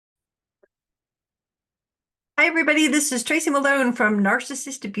Hi, everybody. This is Tracy Malone from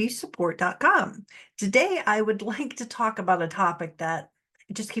narcissistabusesupport.com. Today, I would like to talk about a topic that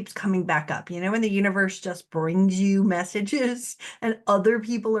just keeps coming back up. You know, when the universe just brings you messages and other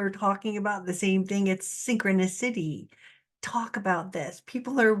people are talking about the same thing, it's synchronicity. Talk about this.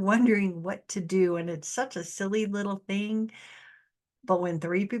 People are wondering what to do, and it's such a silly little thing. But when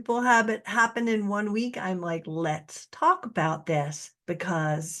three people have it happen in 1 week, I'm like, let's talk about this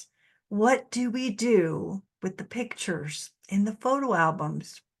because what do we do with the pictures in the photo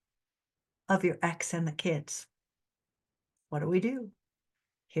albums of your ex and the kids? What do we do?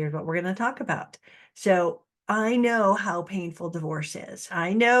 Here's what we're going to talk about. So I know how painful divorce is.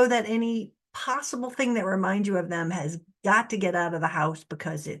 I know that any possible thing that reminds you of them has got to get out of the house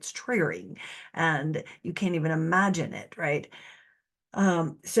because it's triggering and you can't even imagine it, right?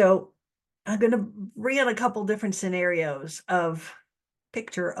 So I'm going to bring in a couple different scenarios of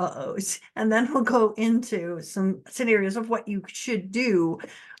picture uh-ohs, and then we'll go into some scenarios of what you should do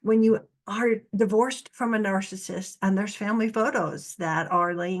when you are divorced from a narcissist and there's family photos that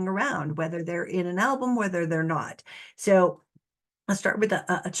are laying around, whether they're in an album, whether they're not. So I'll start with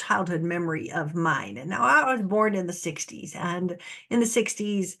a childhood memory of mine. And now I was born in the 60s. And in the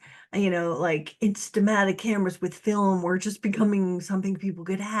 60s, like Instamatic cameras with film were just becoming something people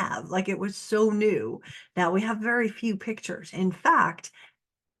could have. Like it was so new. Now we have very few pictures. In fact,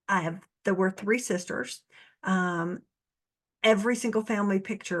 there were three sisters. Um, every single family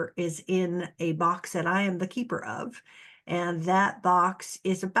picture is in a box that I am the keeper of. And that box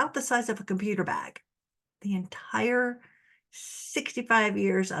is about the size of a computer bag. The entire 65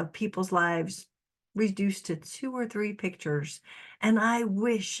 years of people's lives reduced to two or three pictures. And I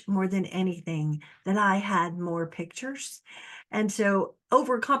wish more than anything that I had more pictures. And so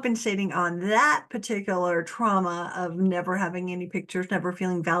overcompensating on that particular trauma of never having any pictures, never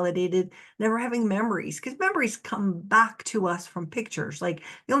feeling validated, never having memories, because memories come back to us from pictures. Like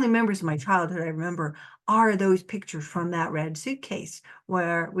the only memories of my childhood I remember are those pictures from that red suitcase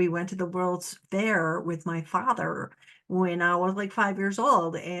where we went to the World's Fair with my father when I was like 5 years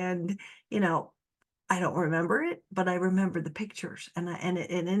old. And, you know, I don't remember it, but I remember the pictures, and it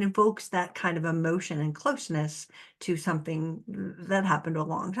invokes that kind of emotion and closeness to something that happened a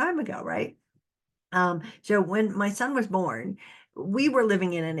long time ago, right? So when my son was born, we were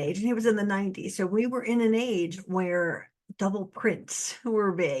living in an age, and he was in the 90s. So we were in an age where double prints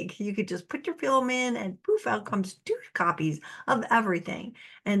were big. You could just put your film in and poof, out comes two copies of everything.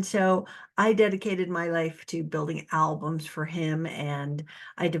 And so I dedicated my life to building albums for him, and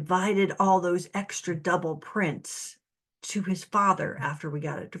I divided all those extra double prints to his father after we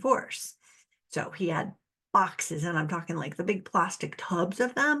got a divorce. So he had boxes, and I'm talking like the big plastic tubs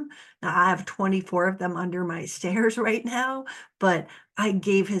of them. Now I have 24 of them under my stairs right now, but I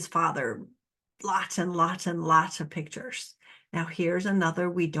gave his father lots and lots and lots of pictures. Now here's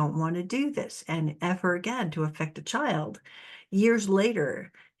another, we don't want to do this and ever again to affect a child. Years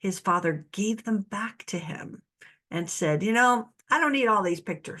later, his father gave them back to him and said, I don't need all these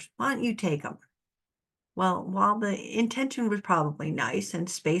pictures. Why don't you take them? Well, while the intention was probably nice and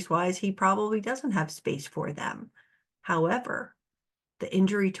space-wise, he probably doesn't have space for them. However, the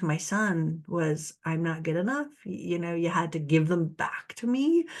injury to my son was, I'm not good enough. You had to give them back to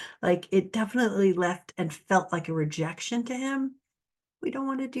me. Like it definitely left and felt like a rejection to him. We don't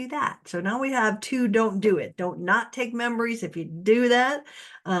want to do that. So now we have two, don't do it. Don't not take memories if you do that.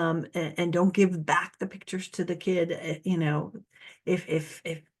 And don't give back the pictures to the kid, if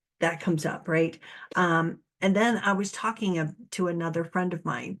that comes up, right? And then I was talking to another friend of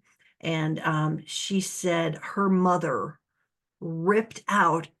mine, and she said her mother ripped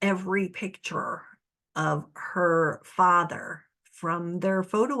out every picture of her father from their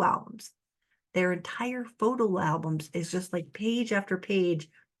photo albums. Their entire photo albums is just like page after page,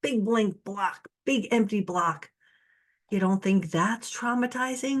 big blank block, big empty block. You don't think that's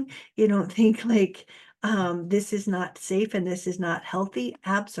traumatizing? You don't think like this is not safe and this is not healthy?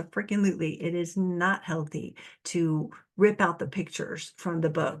 Absolutely. It is not healthy to rip out the pictures from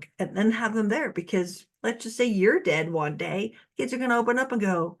the book and then have them there, because let's just say you're dead one day, kids are going to open up and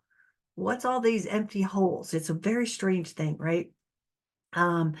go, what's all these empty holes? It's a very strange thing, right?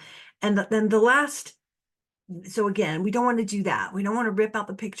 Um, and then the last, so again, we don't want to do that. We don't want to rip out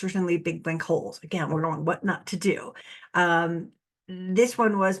the pictures and leave big blank holes. Again, we're going what not to do. This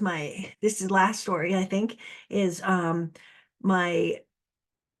one was this is last story, I think, is my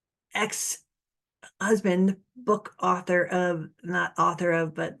ex-husband, book author of, not author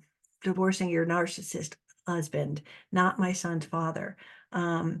of, but Divorcing Your Narcissist Husband, not my son's father.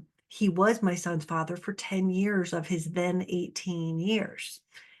 He was my son's father for 10 years of his then 18 years.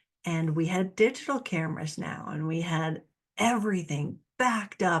 And we had digital cameras now, and we had everything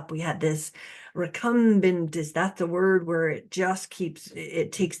backed up. We had this recumbent, is that the word, where it just keeps,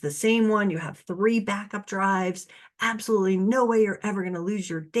 it takes the same one. You have 3 backup drives. Absolutely no way you're ever going to lose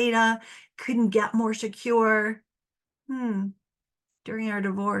your data. Couldn't get more secure. During our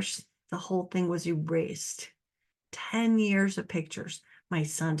divorce, the whole thing was erased. 10 years of pictures. My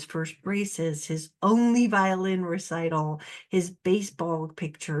son's first braces, his only violin recital, his baseball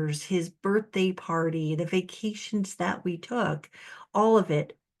pictures, his birthday party, the vacations that we took, all of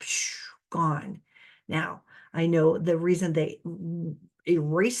it gone. Now, I know the reason they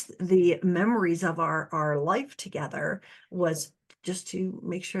erased the memories of our life together was just to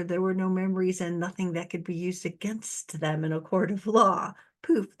make sure there were no memories and nothing that could be used against them in a court of law.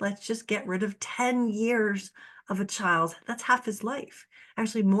 Poof, let's just get rid of 10 years of a child. That's half his life,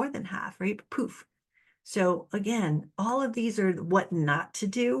 actually more than half, right? Poof. So again, all of these are what not to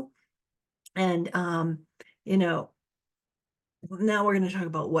do. And, you know, now we're going to talk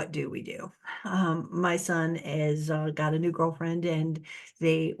about what do we do. My son is got a new girlfriend and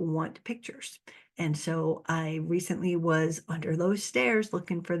they want pictures. And so I recently was under those stairs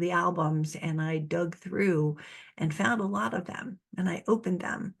looking for the albums, and I dug through and found a lot of them, and I opened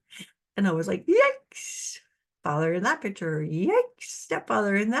them and I was like, yikes, father in that picture, yikes,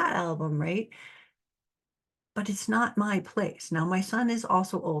 stepfather in that album, right? But it's not my place. Now, my son is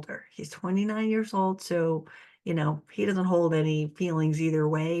also older. He's 29 years old. So, he doesn't hold any feelings either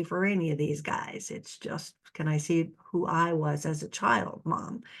way for any of these guys. It's just, can I see who I was as a child,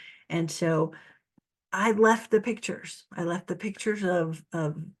 mom? And so I left the pictures. I left the pictures of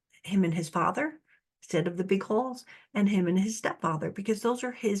him and his father instead of the big holes, and him and his stepfather, because those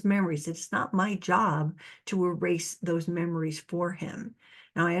are his memories. It's not my job to erase those memories for him.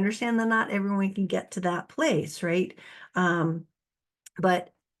 Now, I understand that not everyone can get to that place, right?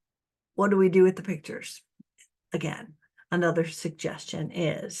 But what do we do with the pictures? Again, another suggestion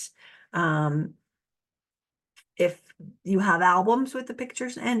is, if you have albums with the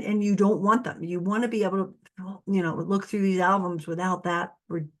pictures and you don't want them, you want to be able to, look through these albums without that,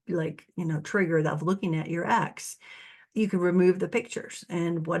 trigger of looking at your ex, you can remove the pictures.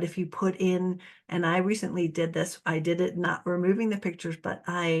 And what if you put in, and I recently did this, I did it not removing the pictures, but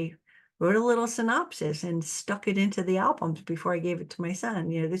I wrote a little synopsis and stuck it into the albums before I gave it to my son.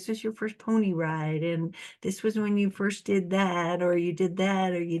 This was your first pony ride, and this was when you first did that, or you did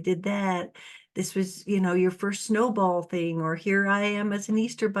that, or you did that. This was, your first snowball thing, or here I am as an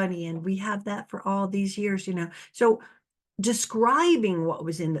Easter bunny, and we have that for all these years, So describing what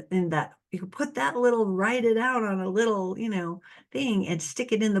was in that, you could put that little, write it out on a little, thing, and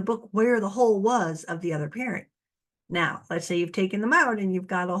stick it in the book where the hole was of the other parent. Now, let's say you've taken them out and you've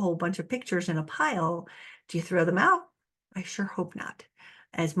got a whole bunch of pictures in a pile. Do you throw them out? I sure hope not.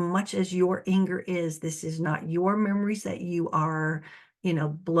 As much as your anger is, this is not your memories that you are,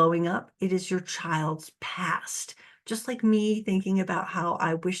 blowing up. It is your child's past. Just like me thinking about how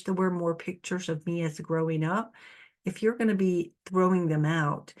I wish there were more pictures of me as growing up. If you're going to be throwing them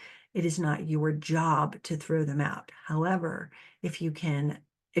out, it is not your job to throw them out. However, if you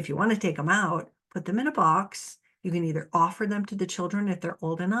want to take them out, put them in a box. You can either offer them to the children if they're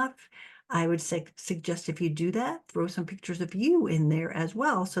old enough. I would suggest, if you do that, throw some pictures of you in there as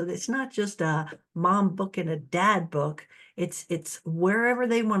well. So that it's not just a mom book and a dad book. It's wherever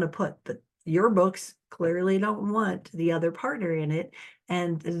they want to put, but your books clearly don't want the other partner in it,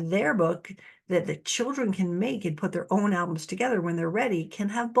 and their book that the children can make and put their own albums together when they're ready can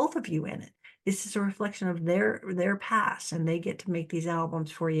have both of you in it. This is a reflection of their past, and they get to make these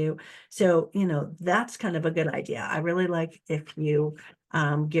albums for you. So, that's kind of a good idea. I really like if you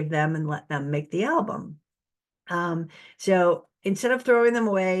give them and let them make the album. So instead of throwing them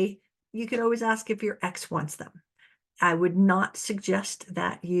away, you could always ask if your ex wants them. I would not suggest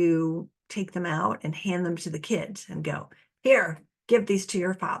that you take them out and hand them to the kids and go, here, give these to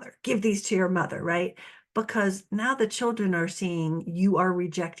your father, give these to your mother, right? Because now the children are seeing you are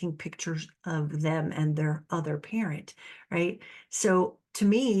rejecting pictures of them and their other parent, right? So to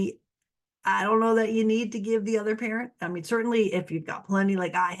me, I don't know that you need to give the other parent. I mean, certainly if you've got plenty,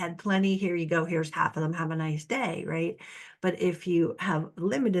 like I had plenty, here you go, here's half of them, have a nice day, right? But if you have a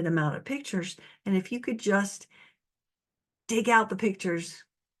limited amount of pictures, and if you could just dig out the pictures,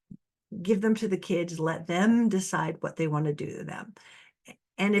 give them to the kids, let them decide what they want to do to them.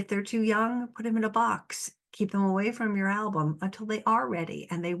 And if they're too young, put them in a box, keep them away from your album until they are ready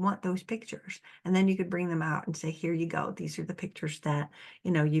and they want those pictures. And then you could bring them out and say, here you go. These are the pictures that,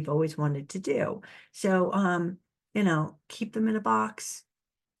 you've always wanted to do. So, keep them in a box,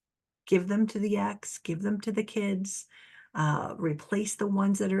 give them to the ex, give them to the kids. replace the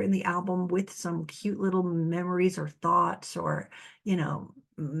ones that are in the album with some cute little memories or thoughts or,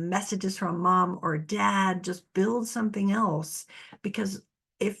 messages from mom or dad. Just build something else, because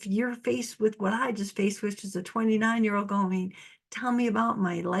if you're faced with what I just faced, which is a 29-year-old going, tell me about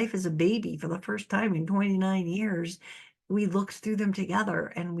my life as a baby for the first time in 29 years. We looked through them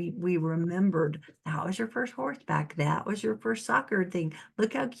together and we remembered, that was your first horseback. That was your first soccer thing.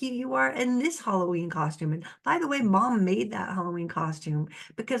 Look how cute you are in this Halloween costume. And by the way, mom made that Halloween costume,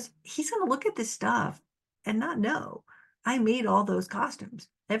 because he's going to look at this stuff and not know I made all those costumes.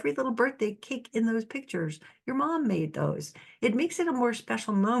 Every little birthday cake in those pictures, your mom made those. It makes it a more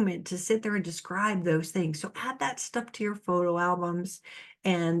special moment to sit there and describe those things. So add that stuff to your photo albums.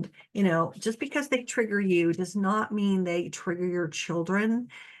 And, just because they trigger you does not mean they trigger your children.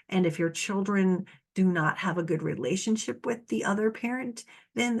 And if your children do not have a good relationship with the other parent,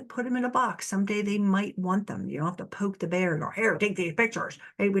 then put them in a box. Someday they might want them. You don't have to poke the bear and go, here, take these pictures.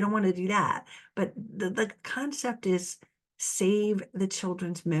 Right? We don't want to do that. But the concept is, save the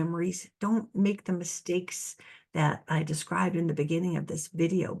children's memories. Don't make the mistakes that I described in the beginning of this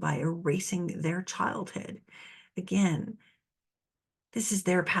video by erasing their childhood. Again, this is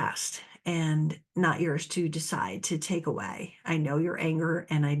their past and not yours to decide to take away. I know your anger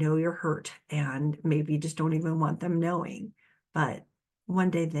and I know you're hurt, and maybe you just don't even want them knowing. But one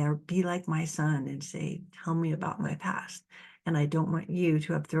day they'll be like my son and say, tell me about my past. And I don't want you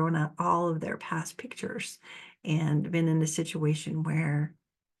to have thrown out all of their past pictures and been in a situation where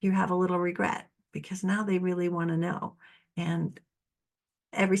you have a little regret, because now they really want to know. And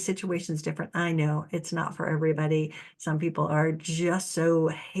every situation is different. I know it's not for everybody. Some people are just so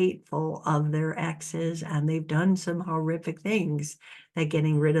hateful of their exes and they've done some horrific things that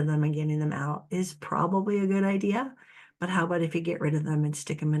getting rid of them and getting them out is probably a good idea. But how about if you get rid of them and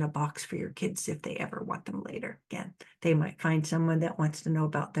stick them in a box for your kids if they ever want them later? Again, they might find someone that wants to know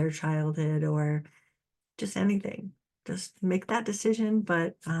about their childhood or just anything. Just make that decision,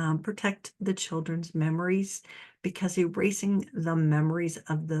 but protect the children's memories, because erasing the memories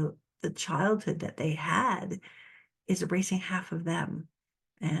of the childhood that they had is erasing half of them.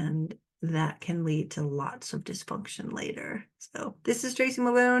 And that can lead to lots of dysfunction later. So this is Tracy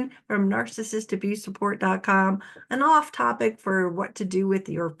Malone from narcissistabusesupport.com, an off topic for what to do with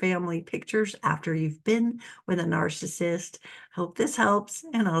your family pictures after you've been with a narcissist. Hope this helps,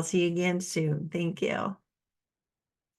 and I'll see you again soon. Thank you.